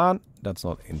the plan. That's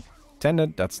not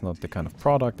intended. That's not the kind of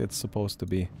product it's supposed to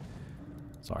be.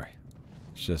 Sorry.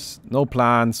 It's just no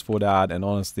plans for that. And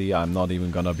honestly, I'm not even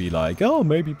gonna be like, oh,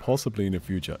 maybe possibly in the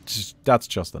future. That's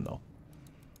just a no.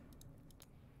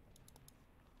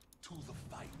 To the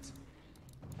fight.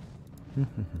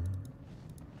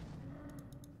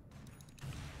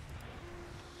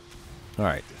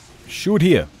 Alright. Shoot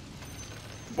here.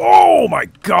 Oh my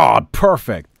god,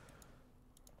 perfect.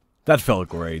 That felt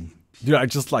great. Dude, I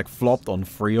just like flopped on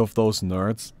 3 of those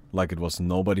nerds like it was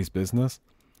nobody's business.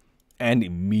 And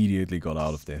immediately got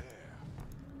out of there.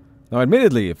 Now,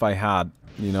 admittedly, if I had,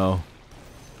 you know...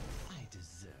 I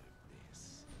deserve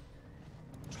this.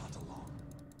 Trot along.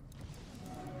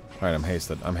 Alright, I'm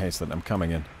hasted. I'm hasted. I'm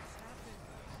coming in.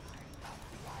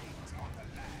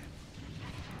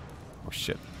 Oh,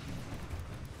 shit.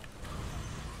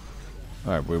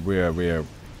 Alright, we're...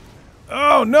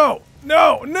 Oh, no!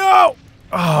 No! No!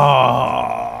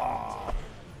 Ah!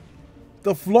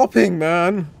 The flopping,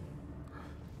 man!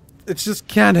 It just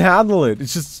can't handle it.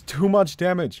 It's just too much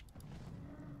damage.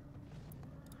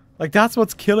 Like, that's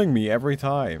what's killing me every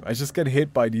time. I just get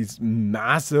hit by these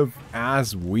massive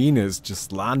ass wieners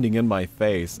just landing in my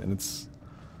face. And it's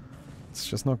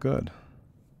just not good.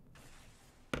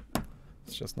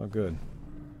 It's just not good.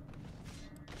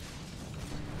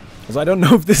 Because I don't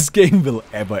know if this game will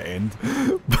ever end.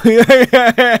 But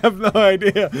I have no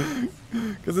idea.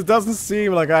 Because it doesn't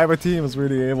seem like either team is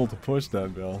really able to push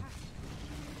that, Bill.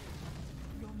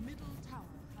 Your middle tower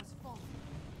has fallen.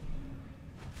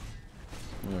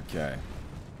 Okay.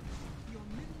 Your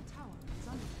middle tower is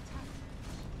under attack.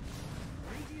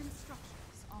 Radiant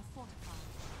structures are fortified.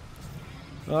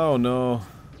 Oh no.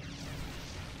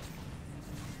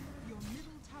 Your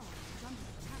middle tower is under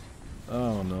attack.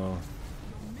 Oh no. Your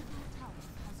middle tower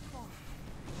has fallen.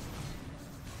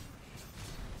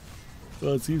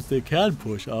 Well, it seems they can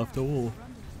push after all. You're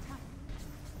under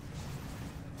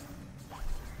attack.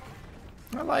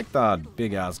 I like that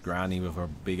big ass granny with her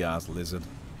big ass lizard.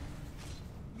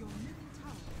 Your middle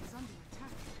tower is under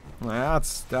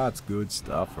attack. That's good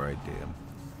stuff right there.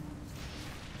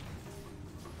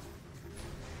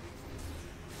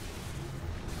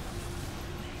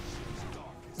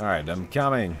 Alright, I'm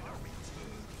coming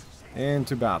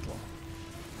into battle.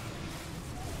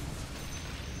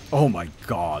 Oh my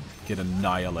god, get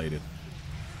annihilated.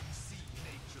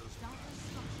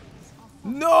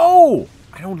 No!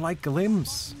 I don't like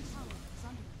glimpse. Tower is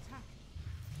under attack.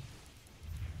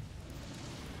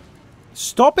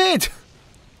 Stop it!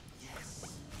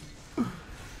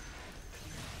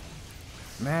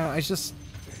 Man, I just...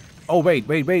 Oh, wait.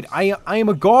 I am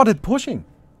a god at pushing.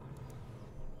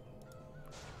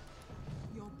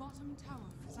 Your bottom tower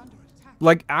is under attack.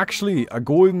 Like, actually, a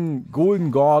golden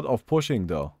god of pushing,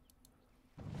 though.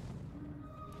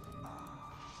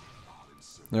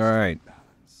 Alright.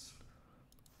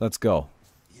 Let's go.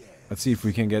 Let's see if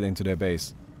we can get into their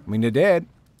base. I mean, they're dead.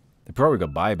 They probably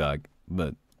got buyback,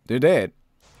 but they're dead.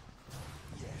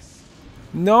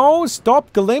 No,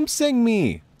 stop glimpsing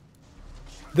me.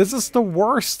 This is the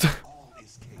worst. All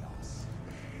is chaos.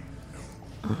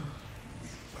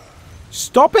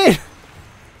 Stop it!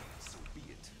 So be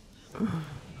it.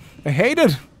 I hate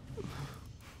it.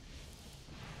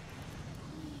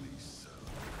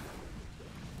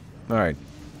 Alright.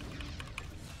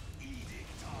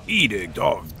 Edict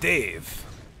of death.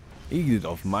 Edict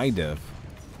of my death.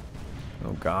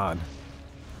 Oh god.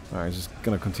 Alright, just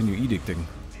gonna continue edicting.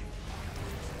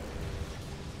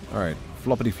 Alright,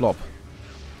 floppity flop.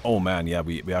 Oh man, yeah,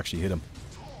 we actually hit him.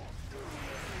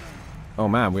 Oh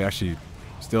man, we actually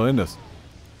still in this.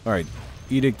 Alright,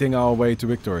 edicting our way to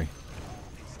victory.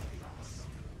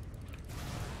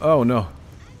 Oh no.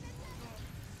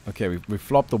 Okay, we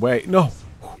flopped away. No!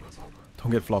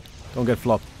 Don't get flopped. Don't get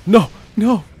flopped. No!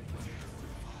 No!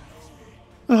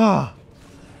 Ah!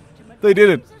 They did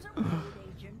it!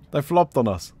 They flopped on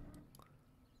us.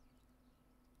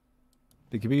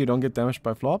 DKB, you don't get damaged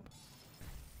by flop?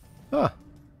 Ah.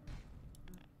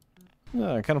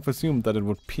 Yeah, I kind of assumed that it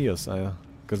would pierce,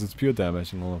 because it's pure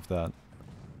damage and all of that.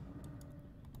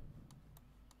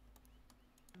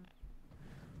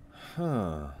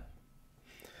 Huh.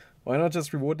 Why not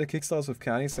just reward the kickstarters with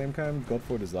candy same time God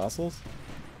for disasters?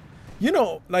 You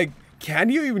know, like, can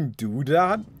you even do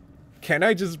that? Can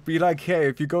I just be like, hey,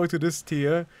 if you go to this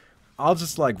tier, I'll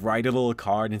just like write a little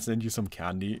card and send you some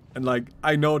candy. And like,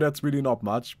 I know that's really not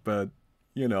much, but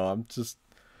you know, I'm just,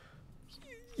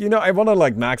 you know, I want to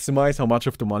like maximize how much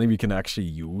of the money we can actually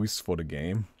use for the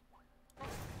game.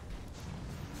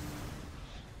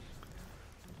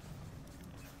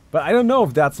 But I don't know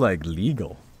if that's like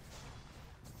legal.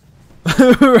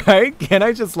 Right? Can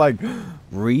I just like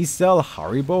resell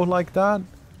Haribo like that?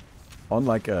 On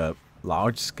like a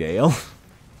large scale?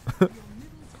 Your middle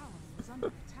tower is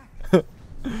under attack.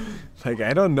 Like,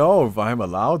 I don't know if I'm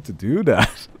allowed to do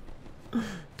that.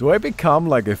 Do I become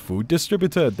like a food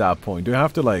distributor at that point? Do I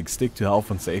have to like stick to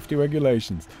health and safety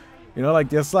regulations? You know, like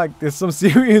there's some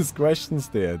serious questions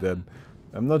there that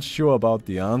I'm not sure about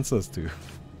the answers to.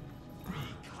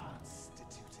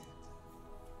 Reconstituted.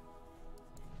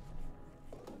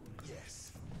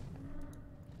 Yes.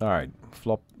 Alright,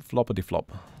 floppity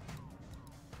flop.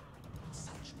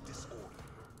 Such disorder.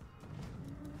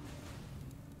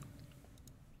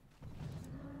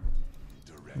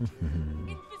 Directly.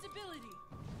 Invisibility.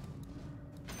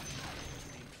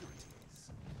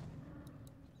 Impurities.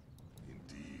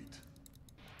 Indeed.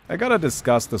 I gotta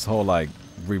discuss this whole like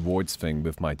rewards thing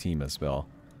with my team as well.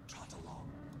 Trot along.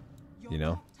 Your You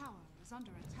know? top tower is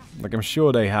under attack. Like, I'm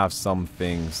sure they have some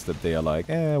things that they are like,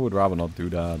 I would rather not do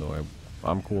that, or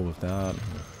I'm cool with that, or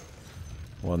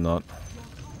whatnot. Your top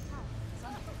tower is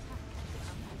under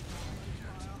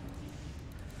attack.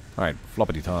 Alright,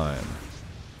 floppity time.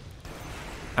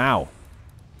 Ow.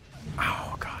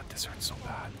 Ow, god, this hurts so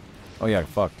bad. Oh yeah,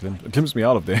 fuck, it glimpsed me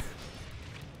out of there.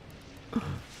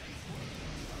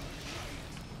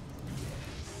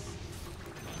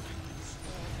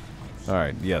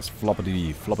 Alright, yes,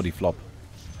 floppity flop.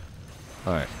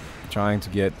 Alright, trying to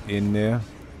get in there.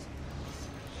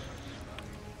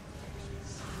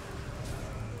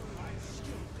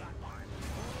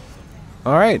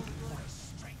 Alright.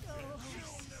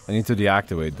 I need to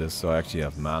deactivate this so I actually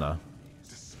have mana.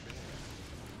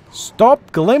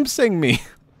 Stop glimpsing me!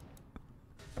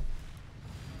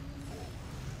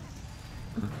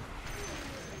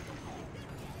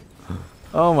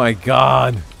 Oh my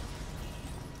god.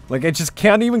 Like, I just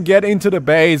can't even get into the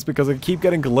base because I keep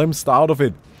getting glimpsed out of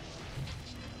it.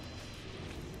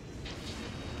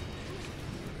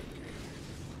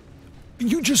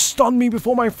 You just stunned me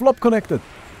before my flop connected.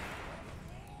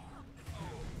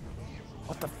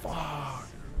 What the fuck?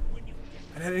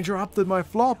 And it interrupted my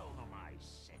flop.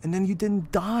 And then you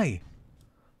didn't die.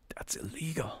 That's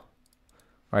illegal.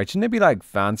 Alright, shouldn't there be like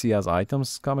fancy ass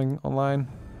items coming online?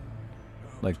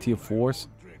 Like tier 4s?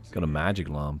 Got a magic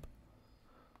lamp.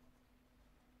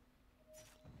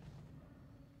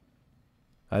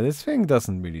 This thing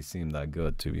doesn't really seem that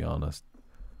good, to be honest.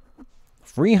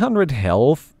 300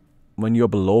 health when you're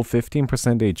below 15%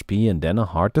 HP and then a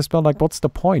heart dispel? Like, what's the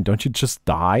point? Don't you just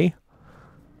die?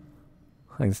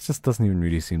 Like, this just doesn't even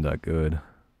really seem that good.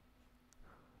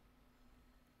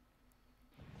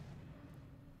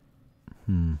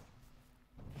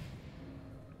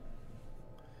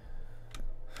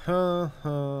 Huh.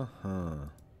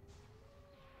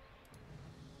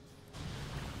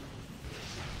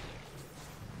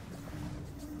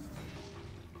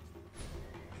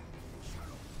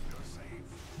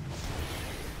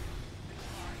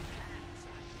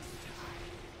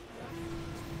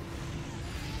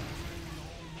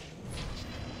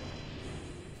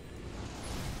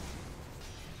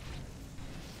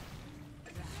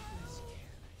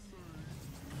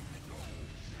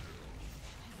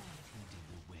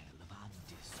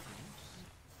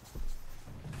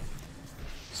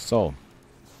 So.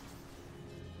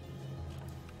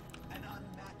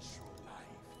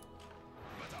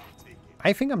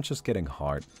 I think I'm just getting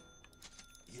hard.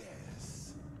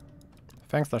 Yes.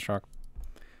 Thanks, Lashak.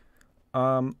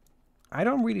 I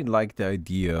don't really like the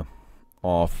idea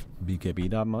of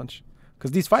BKB that much.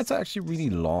 Because these fights are actually really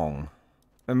long.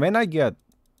 And when I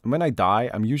die,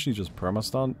 I'm usually just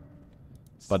perma-stunned.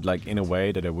 But like in a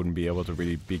way that I wouldn't be able to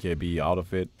really BKB out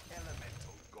of it.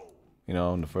 You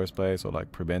know, in the first place, or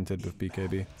like prevent it with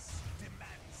BKB.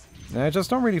 And I just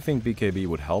don't really think BKB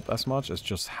would help as much as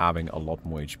just having a lot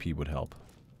more HP would help.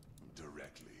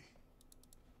 Directly.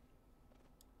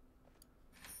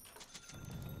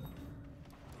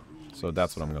 So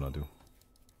that's what I'm gonna do.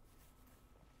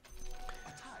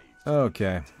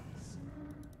 Okay.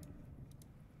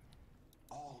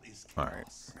 Alright,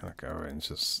 gonna go and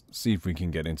just see if we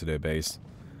can get into their base.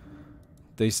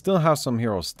 They still have some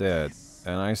heroes dead,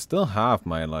 and I still have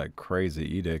my like crazy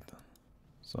edict.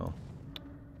 So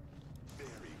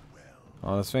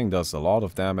oh, this thing does a lot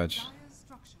of damage. Dire's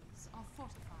structures are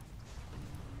fortified.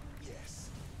 Yes.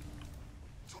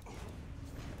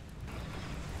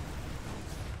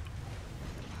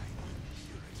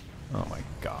 Oh my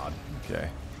god. Okay.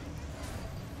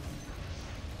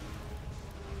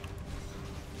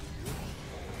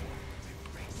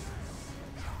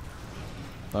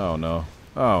 Oh no.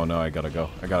 Oh no, I gotta go.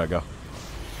 I gotta go.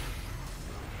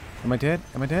 Am I dead?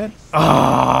 Am I dead?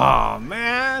 Ah,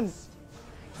 man!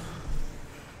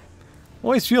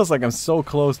 Always feels like I'm so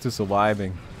close to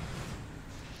surviving.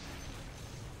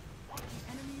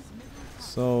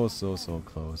 So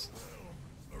close.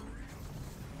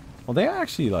 Well, they're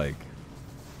actually like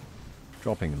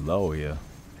dropping low here.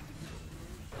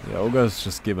 Yeah, Ogre's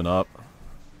just giving up.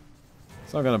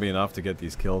 It's not gonna be enough to get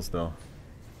these kills though.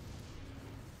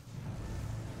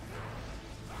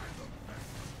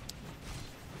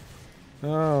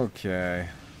 Okay.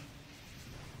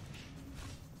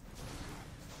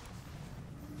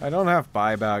 I don't have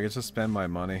buyback, it's just spend my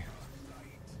money.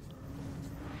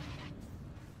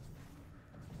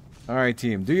 Alright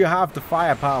team, do you have the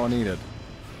firepower needed?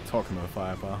 Talking about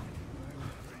firepower.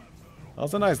 That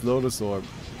was a nice Lotus Orb.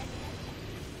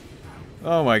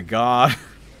 Oh my god.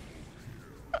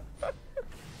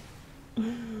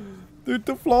 Dude,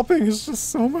 the flopping is just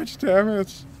so much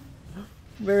damage.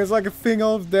 There's like a thing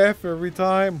of death every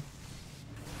time.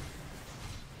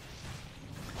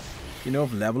 You know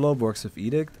if level up works with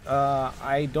Edict?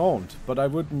 I don't, but I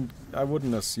wouldn't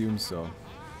assume so.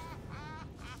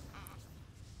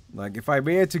 Like if I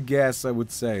were to guess, I would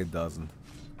say it doesn't.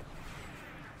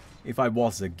 If I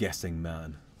was a guessing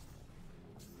man.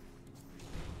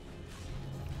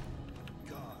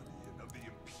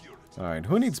 Alright,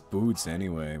 who needs boots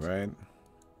anyway, right?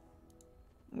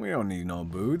 We don't need no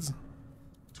boots.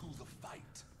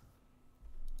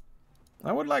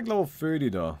 I would like level 30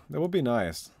 though. That would be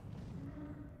nice.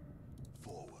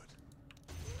 Forward.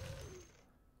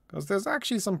 Because there's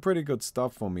actually some pretty good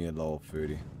stuff for me at level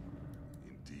 30.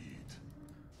 Indeed.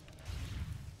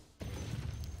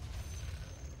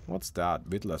 What's that?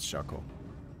 Witless Shackle.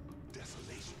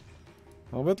 Desolation.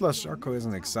 Well, Witless Shackle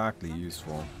isn't exactly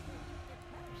useful.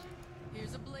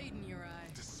 Here's a blade in your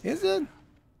eye. Is it?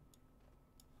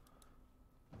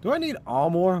 Do I need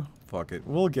armor Fuck it.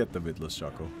 We'll get the Witless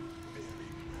Shackle.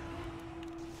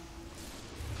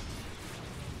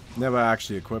 Never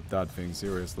actually equipped that thing,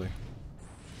 seriously.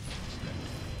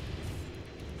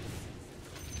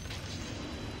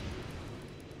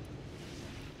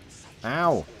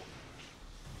 Ow!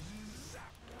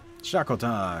 Shackle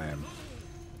time!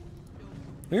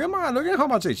 Look at how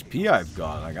much HP I've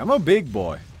got. Like, I'm a big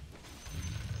boy.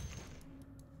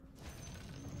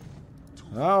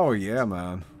 Oh yeah,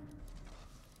 man.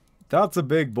 That's a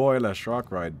big boy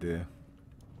Leshrac right there.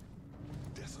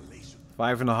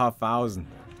 5,500.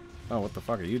 Oh, what the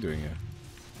fuck are you doing here?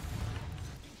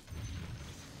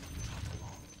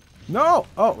 No!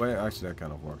 Oh, wait, actually that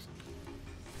kind of works.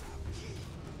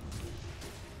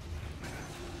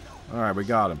 Alright, we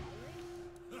got him.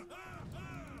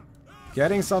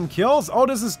 Getting some kills? Oh,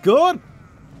 this is good!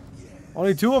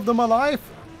 Only 2 of them alive?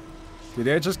 Dude,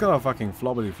 they're just gonna fucking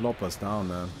floppity flop us down,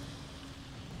 man.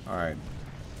 Alright.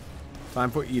 Time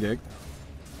for Edict.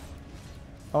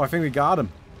 Oh, I think we got him.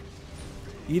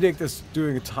 Edict is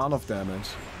doing a ton of damage.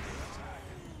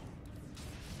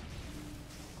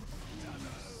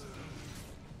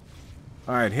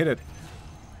 Alright, hit it.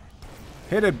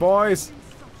 Hit it, boys!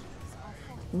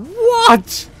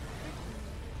 What?!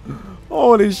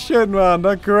 Holy shit, man.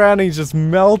 That granny just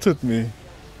melted me.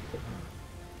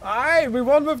 Alright, we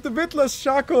won with the Witless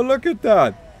Shackle. Look at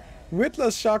that.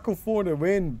 Witless Shackle for the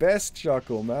win. Best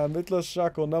Shackle, man. Witless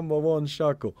Shackle, #1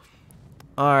 Shackle.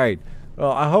 Alright.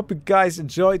 Well, I hope you guys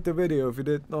enjoyed the video. If you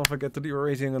did, don't forget to leave a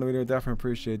rating on the video. Definitely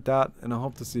appreciate that. And I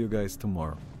hope to see you guys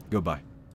tomorrow. Goodbye.